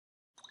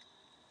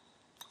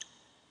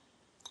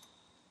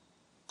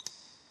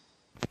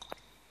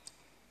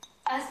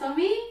As for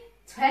me,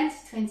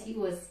 2020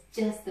 was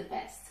just the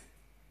best.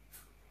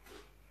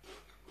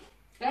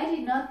 I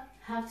did not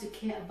have to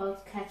care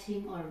about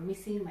catching or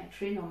missing my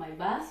train or my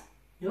bus.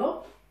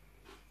 No.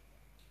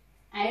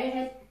 I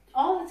had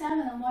all the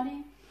time in the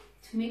morning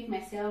to make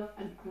myself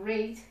a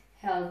great,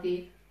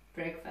 healthy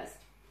breakfast.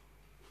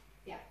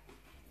 Yeah.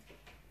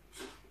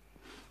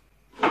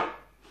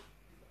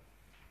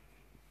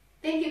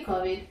 Thank you,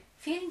 COVID.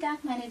 Vielen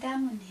Dank, meine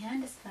Damen und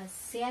Herren. Das war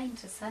sehr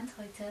interessant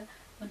heute.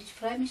 Und ich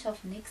freue mich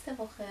auf nächste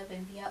Woche,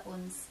 wenn wir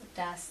uns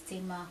das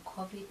Thema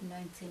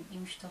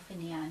Covid-19-Impfstoffe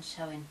näher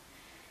anschauen.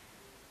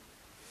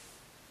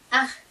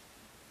 Ach,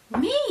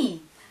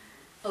 me!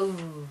 Oh,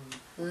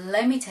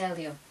 let me tell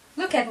you.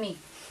 Look at me.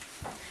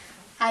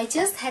 I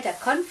just had a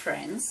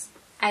conference.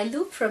 I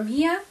look from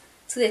here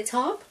to the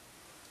top,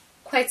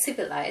 quite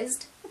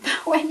civilized.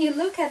 But when you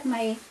look at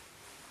my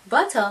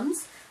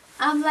bottoms,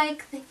 I'm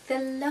like the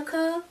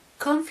local,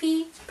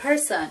 comfy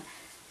person.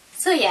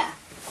 So yeah,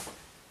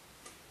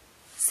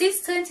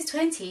 since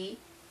 2020,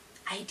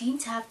 I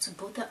didn't have to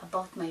bother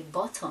about my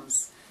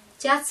bottoms.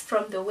 Just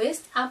from the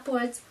waist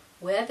upwards,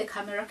 where the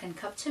camera can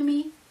capture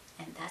me,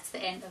 and that's the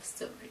end of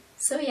story.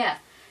 So yeah,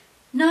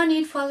 no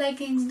need for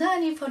leggings, no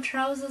need for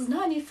trousers,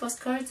 no need for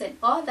skirts and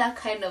all that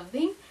kind of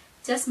thing.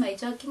 Just my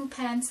jogging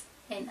pants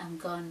and I'm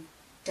gone.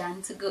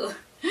 Done to go.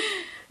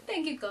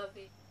 Thank you,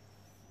 COVID.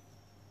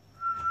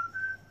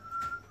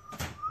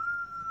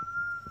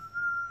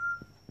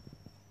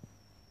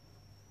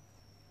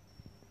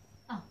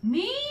 Oh,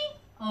 me?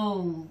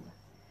 Oh,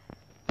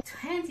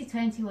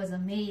 2020 was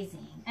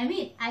amazing. I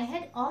mean, I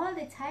had all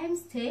the time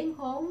staying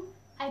home.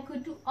 I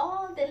could do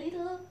all the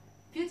little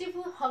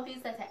beautiful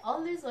hobbies that I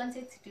always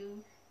wanted to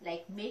do,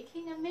 like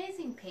making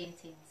amazing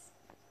paintings.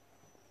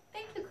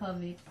 Thank you,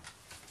 COVID.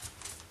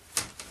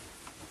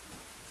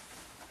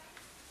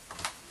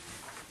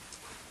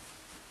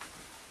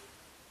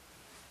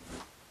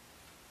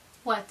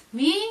 What,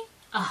 me?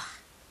 Ah,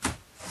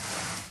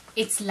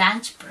 it's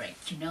lunch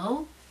break, you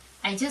know.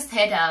 I just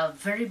had a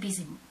very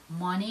busy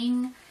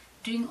morning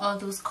doing all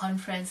those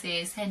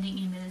conferences, sending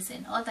emails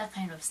and all that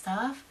kind of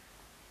stuff.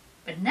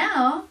 But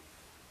now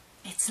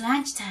it's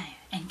lunchtime,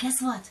 and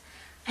guess what?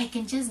 I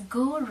can just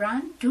go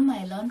run, do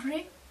my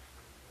laundry,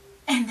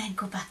 and then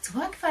go back to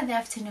work for the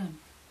afternoon.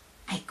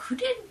 I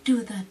couldn't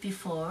do that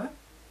before.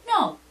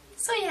 No.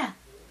 So yeah,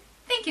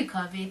 thank you,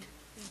 COVID.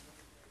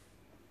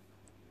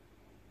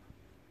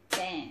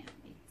 Bam,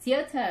 it's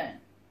your turn.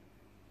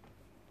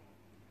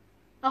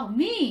 Oh,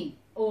 me?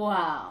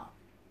 Wow.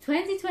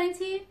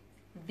 2020,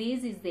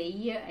 this is the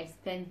year I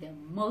spent the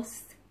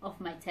most of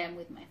my time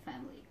with my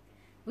family.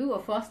 We were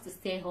forced to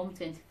stay home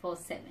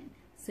 24/7,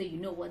 so you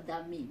know what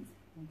that means.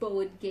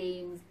 Board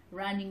games,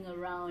 running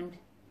around,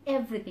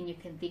 everything you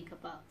can think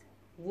about.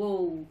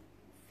 Whoa,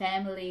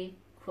 family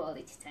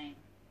quality time.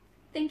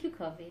 Thank you,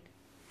 COVID.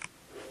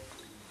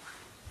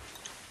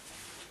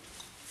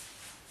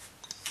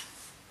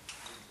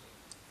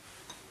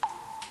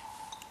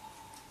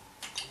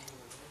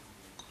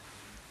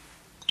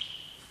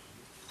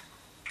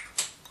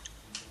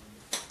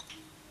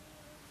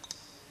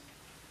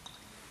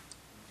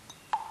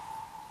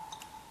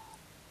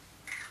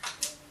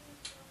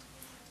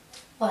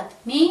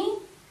 What, me?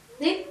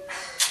 Lip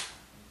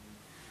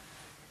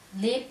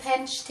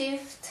pen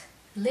stift,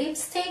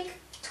 lipstick,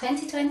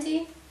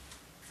 2020?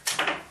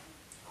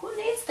 Who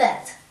needs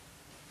that?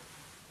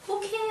 Who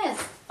cares?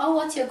 All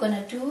what you're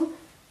gonna do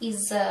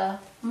is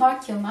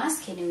mark your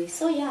mask anyway,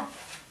 so yeah.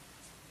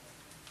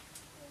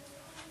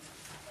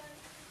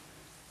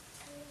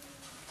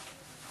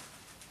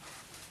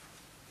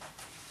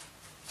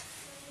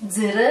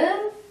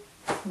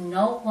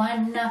 No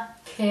one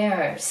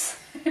cares.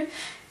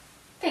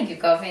 Thank you,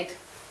 COVID.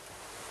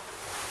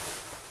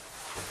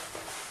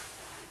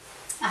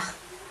 Ah,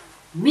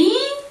 me?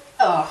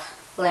 Oh,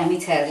 let me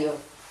tell you.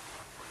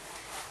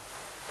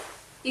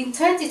 In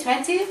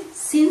 2020,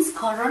 since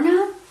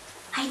Corona,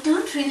 I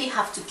don't really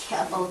have to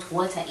care about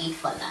what I eat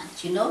for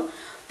lunch, you know?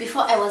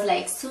 Before I was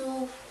like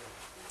so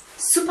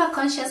super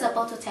conscious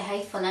about what I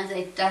eat for lunch.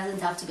 It doesn't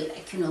have to be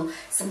like, you know,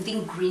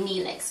 something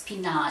greeny like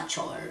spinach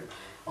or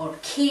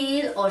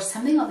kale or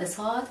something of the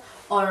sort,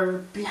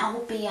 or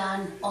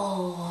blaubeeren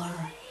or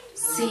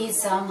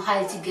sesame,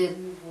 haltige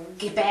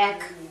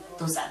Gebäck.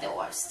 Those are the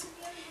worst.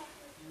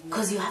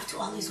 Because you have to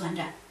always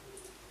wonder,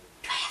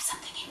 do I have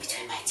something in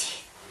between my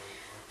teeth?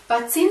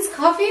 But since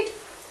COVID,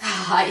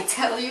 I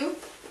tell you,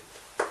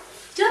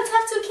 don't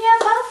have to care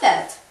about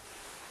that.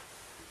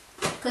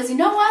 Because you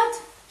know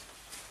what?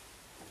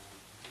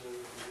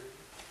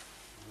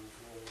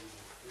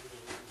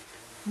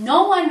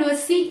 No one will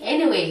see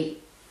anyway.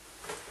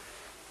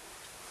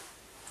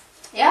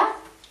 Ja?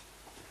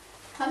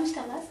 Habe ich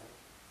da was?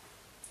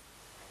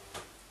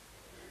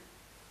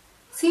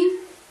 Sieh,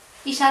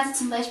 ich hatte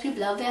zum Beispiel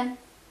Blaubeeren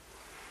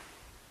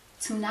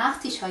zum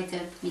Nachtisch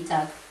heute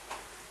Mittag.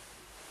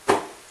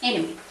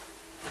 Anyway.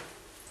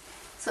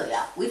 So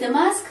yeah, with the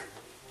mask,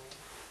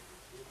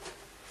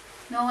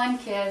 no one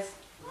cares.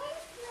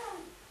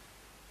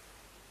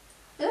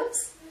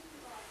 Oops.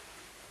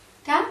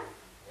 Da?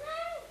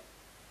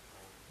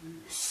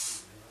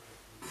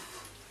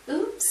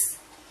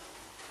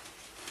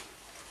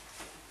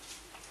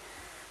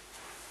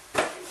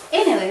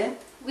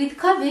 with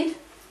COVID,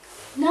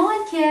 no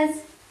one cares.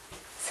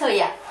 So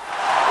yeah,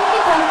 keep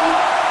it healthy.